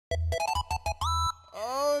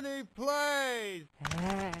OneyPlays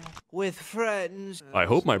with friends. I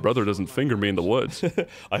hope my brother doesn't finger me in the woods.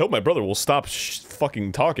 I hope my brother will stop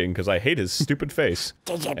fucking talking, because I hate his stupid face.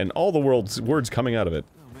 And all the world's words coming out of it.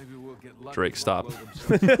 Drake, stop.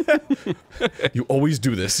 You always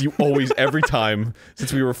do this. You always, every time,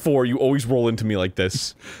 since we were 4, you always roll into me like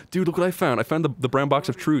this. Dude, look what I found. I found the brown box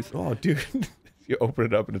of truth. Oh, dude. You open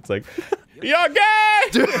it up and it's like, you're gay!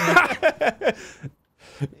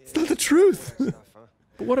 It's not the truth.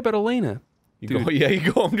 But what about Elena? You go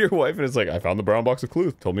home to your wife and it's like, I found the brown box of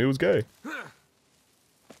clues. Told me it was gay.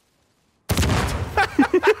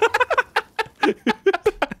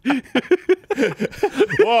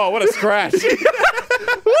 Whoa, what a scratch.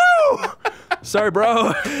 Woo! Sorry, bro.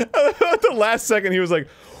 At the last second, he was like,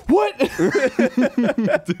 what?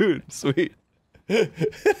 Dude, sweet.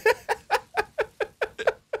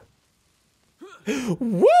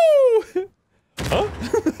 Woo! Huh?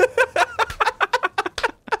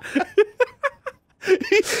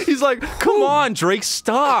 He's like, come on, Drake,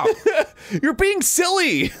 stop. You're being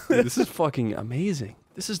silly. Dude, this is fucking amazing.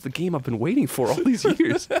 This is the game I've been waiting for all these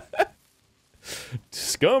years.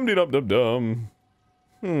 Scum-de-dum-dum-dum.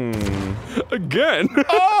 Again.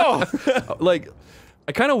 Oh! Like,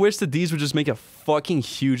 I kind of wish that these would just make a fucking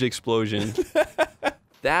huge explosion.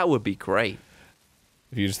 That would be great.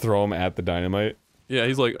 If you just throw him at the dynamite. Yeah,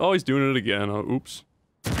 he's like, oh, he's doing it again. Oh, oops.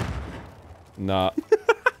 Nah.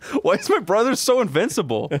 Why is my brother so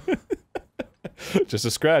invincible? Just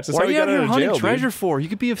a scratch. That's Why how are he you got out here out of hunting jail, treasure dude. for? You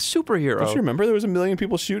could be a superhero. Don't you remember there was a million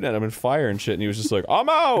people shooting at him and fire and shit, and he was just like, I'm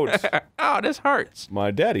out! Ow, this hurts.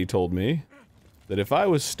 My daddy told me that if I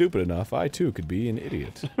was stupid enough, I too could be an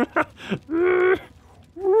idiot.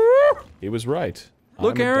 He was right.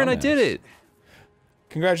 Look, I'm a Aaron, I dumbass. did it.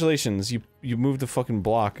 Congratulations, you moved the fucking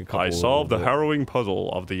block a couple. I solved the bit. harrowing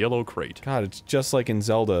puzzle of the yellow crate. God, it's just like in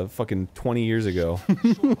Zelda, fucking 20 years ago.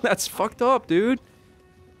 That's fucked up, dude.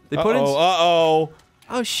 They put in. Uh-oh.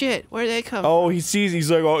 Oh shit, where'd they come Oh, he sees,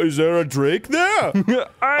 he's like, oh, is there a Drake there?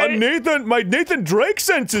 My Nathan Drake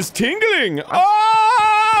sense is tingling!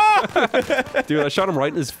 Ah! Dude, I shot him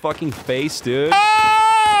right in his fucking face, dude.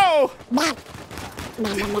 Oh!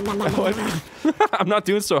 I'm not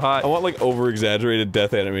doing so hot. I want, like, over-exaggerated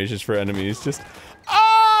death animations for enemies, just...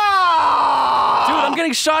 Ah! Dude, I'm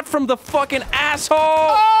getting shot from the fucking asshole!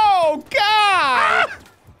 Oh, God!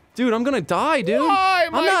 Dude, I'm gonna die, dude. Why,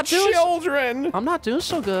 I'm not doing children? I'm not doing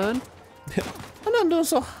so good. I'm not doing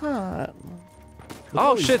so hot.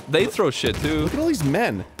 Oh shit, they throw shit too. Look at all these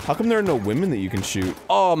men. How come there are no women that you can shoot?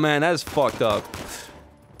 Oh man, that is fucked up.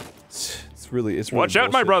 It's really Watch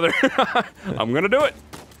out, my bullshit. brother. I'm gonna do it.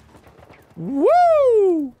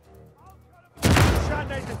 Woo!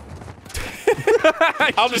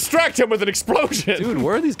 I'll distract him with an explosion. Dude,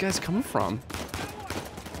 where are these guys coming from?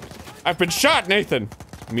 I've been shot, Nathan.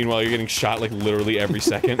 Meanwhile, you're getting shot like literally every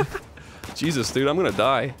second. Jesus, dude, I'm gonna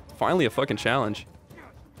die. Finally a fucking challenge.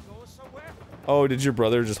 Oh, did your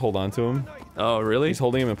brother just hold on to him? Oh, really? He's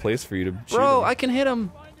holding him in place for you to shoot Bro, him. I can hit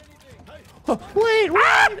him. Wait!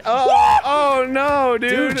 Oh no, dude!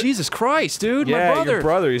 Dude, Jesus Christ, dude, yeah, my brother. your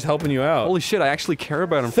brother, he's helping you out. Holy shit, I actually care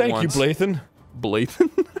about him for Thank you, once. Blathen. Blathen?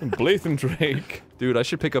 Blathen Drake. Dude, I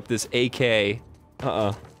should pick up this AK.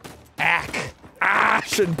 Ack. Ah,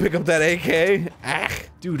 shouldn't pick up that AK. Ack.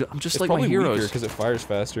 Dude, I'm just It's like my probably heroes. because it fires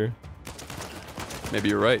faster. Maybe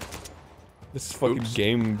you're right. This is fucking Oops.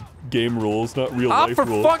 game rules, not real Ah, life for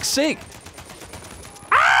rules. fuck's sake!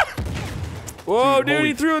 Whoa, Dude, dude, holy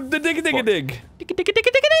he threw the dig-a-dig-a-dig.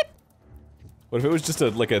 What if it was just a,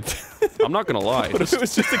 like a... I'm not gonna lie. What if it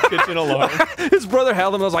was just a kitchen alarm? His brother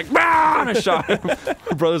held him, I was like, bah! And I shot him.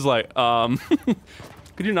 My brother's like,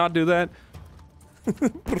 could you not do that?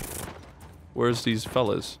 Where's these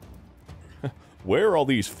fellas? Where are all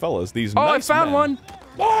these fellas? These Oh, nice I found men? one!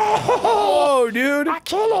 Oh, dude! I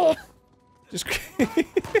kill it! Just...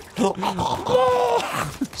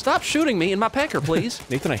 Stop shooting me in my pecker, please.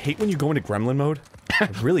 Nathan, I hate when you go into gremlin mode. I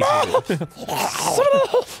really hate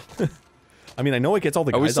it. I mean, I know it gets all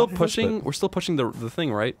the guys Are we still off of us, pushing? but- We're still pushing the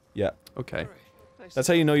thing, right? Yeah. Okay. That's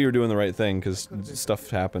how you know you were doing the right thing, because stuff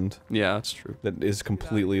happened. Yeah, that's true. That is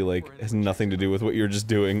completely, like, has nothing to do with what you were just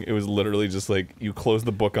doing. It was literally just like, you closed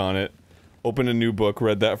the book on it, opened a new book,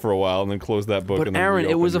 read that for a while, and then closed that book, But and then Aaron, it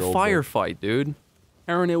reopened was a your old book. firefight, dude.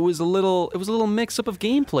 Aaron, it was a little mix-up of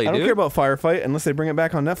gameplay, I don't dude. care about Firefight unless they bring it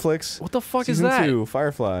back on Netflix. What the fuck Season is that? 2,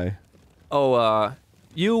 Firefly. Oh,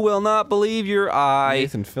 you will not believe your eye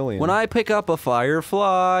Nathan Fillion. when I pick up a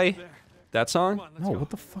firefly. That song? No, what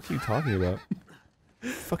the fuck are you talking about?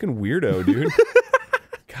 Fucking weirdo, dude.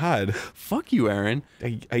 God. Fuck you, Aaron.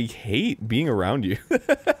 I hate being around you.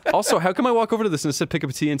 Also, how come I walk over to this and it said pick up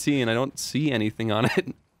a TNT and I don't see anything on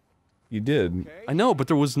it? You did. I know, but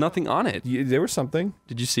there was nothing on it. There was something.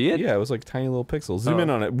 Did you see it? Yeah, it was like tiny little pixels. Zoom in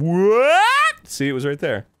on it. What? See, it was right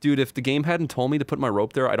there. Dude, if the game hadn't told me to put my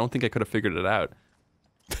rope there, I don't think I could have figured it out.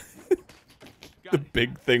 The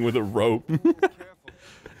big thing with a rope.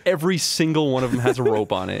 Every single one of them has a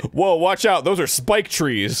rope on it. Whoa, watch out. Those are spike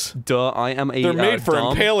trees. Duh, I am a They're made for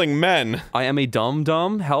dumb. impaling men. I am a dumb.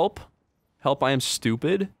 Help. Help, I am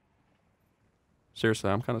stupid. Seriously,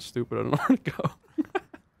 I'm kind of stupid. I don't know where to go.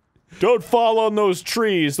 Don't fall on those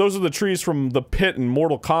trees. Those are the trees from the pit in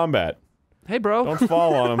Mortal Kombat. Hey, bro. Don't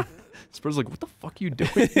fall on them. Spur's like, what the fuck are you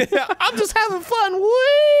doing? I'm just having fun.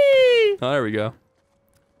 Whee! Oh, there we go.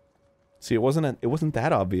 See, it wasn't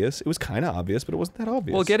that obvious. It was kind of obvious, but it wasn't that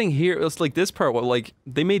obvious. Well, getting here, it's like this part. Well, like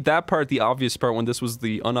they made that part the obvious part when this was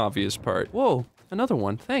the unobvious part. Whoa, another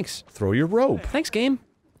one. Thanks. Throw your rope. Thanks, game.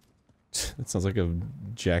 That sounds like a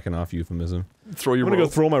jacking off euphemism. Throw your I'm gonna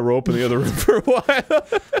rope. go throw my rope in the other room for a while.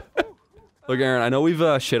 Look, Aaron, I know we've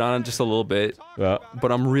shit on it just a little bit, Yeah.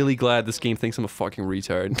 but I'm really glad this game thinks I'm a fucking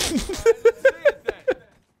retard.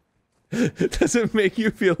 Does it make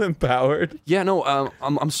you feel empowered? Yeah, no,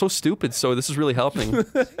 I'm so stupid, so this is really helping.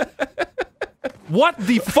 What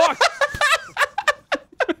the fuck?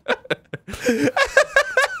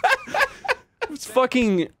 It's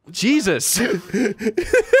fucking Jesus. You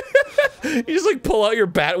just like pull out your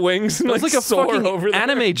bat wings and It was like a soar fucking over there.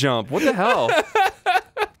 anime jump. What the hell?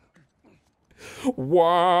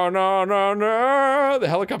 Wah-na-na-na. The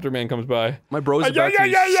helicopter man comes by. My bro's about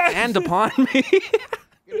to stand upon me.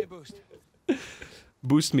 Give me a boost.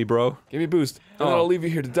 Boost me, bro. Give me a boost. And then I'll leave you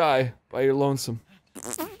here to die by your lonesome.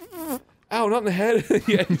 Ow, not in the head.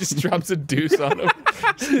 Yeah, he just drops a deuce on him.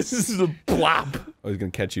 This is a plop. Oh, he's gonna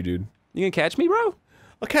catch you, dude. You gonna catch me, bro?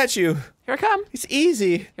 I'll catch you. Here I come. It's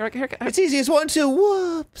easy. Here It's easy as 1, 2,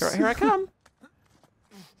 whoops. here I come.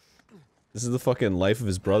 This is the fucking life of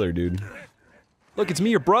his brother, dude. Look, it's me,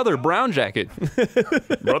 your brother, Brown Jacket.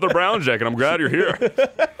 Brother Brown Jacket, I'm glad you're here.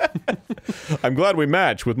 I'm glad we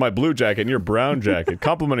match with my blue jacket and your brown jacket.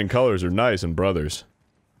 Complementing colors are nice in brothers.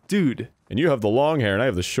 Dude, And you have the long hair and I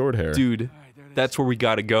have the short hair. dude, that's where we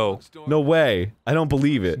gotta go. No way. I don't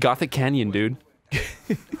believe it. Gothic Canyon, dude.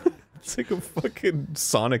 It's like a fucking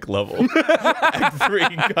Sonic level. Act 3,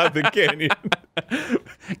 Gothic Canyon.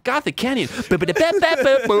 Gothic Canyon.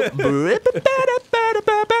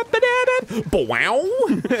 Wow.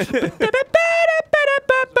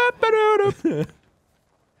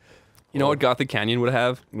 You know what Gothic Canyon would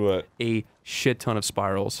have? What? A shit ton of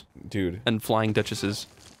spirals Dude, and flying duchesses.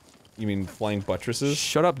 you mean flying buttresses?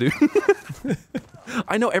 Shut up, dude.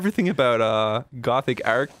 I know everything about Gothic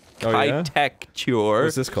architecture.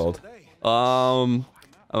 What's this called? A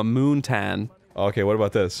moontan. Okay, what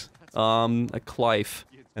about this? A clife.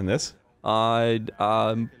 And this?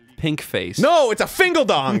 Pink face. No, it's a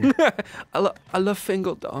fingeldong! I love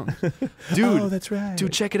Fingeldong. Dude. Oh, that's right.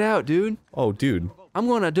 Dude, check it out, dude. Oh, dude. I'm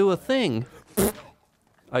gonna do a thing.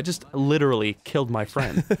 I just literally killed my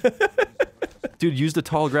friend. Dude, use the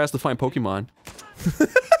tall grass to find Pokemon.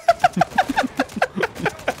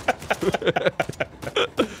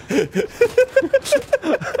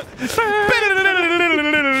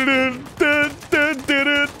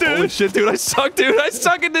 Holy shit, dude, I suck, dude. I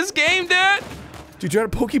suck at this game, dude. Dude, you're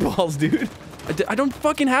out of Pokeballs, dude. I don't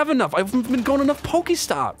fucking have enough. I haven't been going enough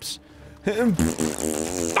Pokestops.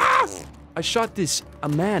 Ah! I shot a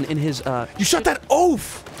man in his, You shot that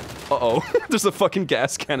oaf! Uh-oh. There's a fucking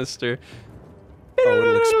gas canister. Oh,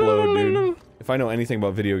 it'll explode, dude. If I know anything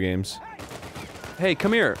about video games. Hey,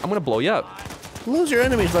 come here. I'm gonna blow you up. Lose your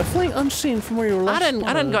enemies by flying unseen from where you were last I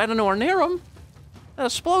didn't go nowhere near him. That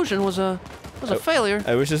explosion was a failure.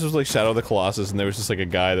 I wish this was like Shadow of the Colossus and there was just like a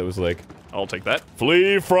guy that was like, I'll take that.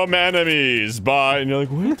 Flee from enemies by... And you're like,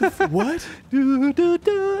 what the what?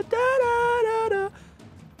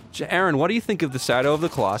 Aaron, what do you think of the Shadow of the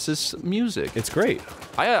Colossus music? It's great.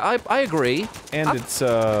 I agree. And it's,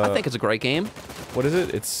 I think it's a great game. What is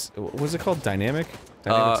it? It's... What is it called? Dynamic?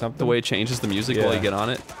 Dynamic something? The way it changes the music while Yeah. you get on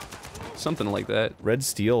it. Something like that. Red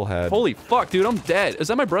Steel had... Holy fuck, dude, I'm dead. Is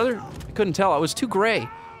that my brother? I couldn't tell. I was too gray.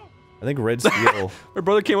 I think Red Steel My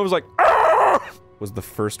brother came up and was like, was the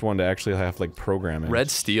first one to actually have, like, programming.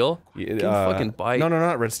 Red Steel? Yeah, fucking bite. No,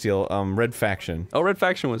 not Red Steel. Red Faction. Oh, Red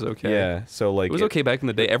Faction was okay. Yeah, so, like... It was okay back in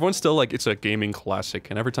the day. Everyone's still like, it's a gaming classic.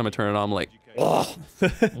 And every time I turn it on, I'm like, Well,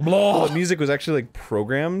 the music was actually, like,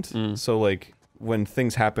 programmed. So, like, when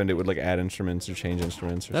things happened, it would, like, add instruments or change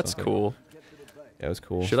instruments or that's something. cool. Yeah, it was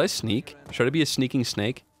cool. Should I sneak? Should I be a sneaking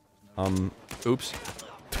snake? Oops.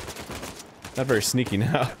 Not very sneaky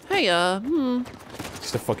now. Hey,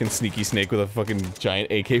 Just a fucking sneaky snake with a fucking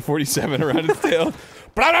giant AK-47 around its tail.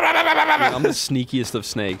 I'm the sneakiest of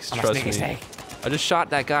snakes, trust me. Snake. I just shot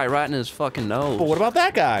that guy right in his fucking nose. But what about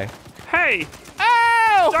that guy? Hey!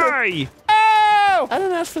 Oh! Die! Oh! I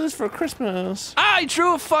didn't ask for this for Christmas. I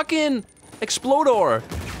drew a fucking explodor.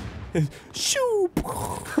 Shoo!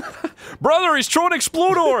 Brother, he's throwing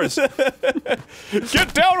explodors!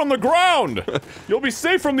 Get down on the ground! You'll be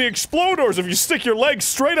safe from the explodors if you stick your legs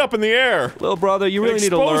straight up in the air. Little brother, you really need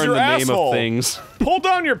to Expose learn your the name asshole. of things. Pull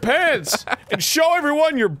down your pants and show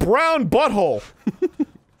everyone your brown butthole.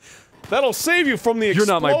 That'll save you from the explodors.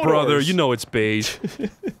 You're not my brother, you know it's beige.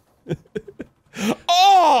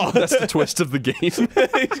 Oh! That's the twist of the game.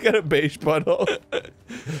 He's got a beige butthole.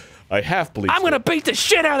 I half bleached I'm gonna beat the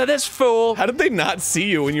shit out of this fool! How did they not see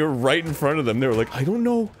you when you were right in front of them? They were like, I don't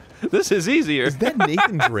know. This is easier. Is that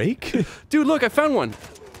Nathan Drake? Dude, look, I found one.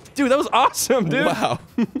 Dude, that was awesome, dude. Wow.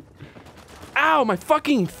 Ow, my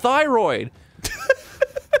fucking thyroid.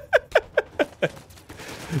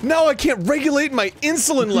 Now I can't regulate my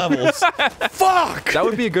insulin levels. Fuck! That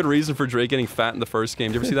would be a good reason for Drake getting fat in the first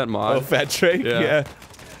game. Did you ever see that mod? Oh, Fat Drake? Yeah. Yeah.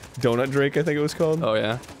 Donut Drake, I think it was called. Oh,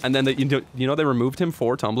 yeah. And then, you know they removed him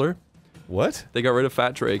for Tumblr? What? They got rid of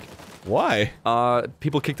Fat Drake. Why?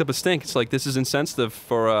 People kicked up a stink. It's like, this is insensitive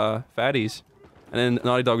for, fatties. And then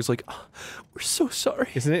Naughty Dog was like, oh, we're so sorry.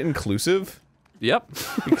 Isn't it inclusive? Yep.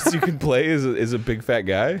 Because you can play as a big fat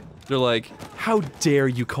guy? They're like, how dare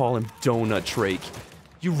you call him Donut Drake?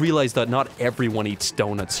 You realize that not everyone eats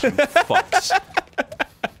donuts, you fucks.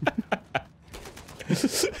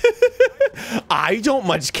 I don't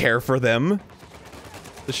much care for them.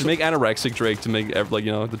 They should make anorexic Drake to make, like,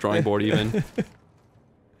 you know, the drawing board even.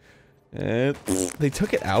 They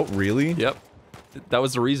took it out, really? Yep. That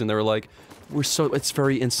was the reason. They were like, it's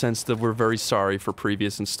very insensitive, we're very sorry for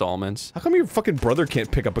previous installments. How come your fucking brother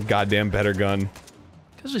can't pick up a goddamn better gun?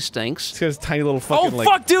 Because he stinks. He's got his tiny little fucking, Oh,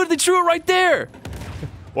 fuck, dude, they threw it right there!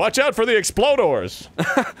 Watch out for the explodors!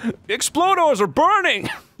 The explodors are burning!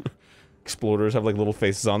 Explodors have like little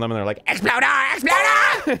faces on them and they're like, Exploder!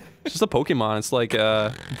 Exploder! It's just a Pokemon, it's like,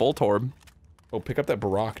 Voltorb. Oh, pick up that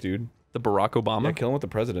Barack, dude. The Barack Obama? Yeah, kill him with the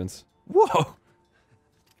presidents. Whoa!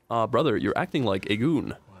 Brother, you're acting like a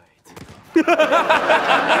goon.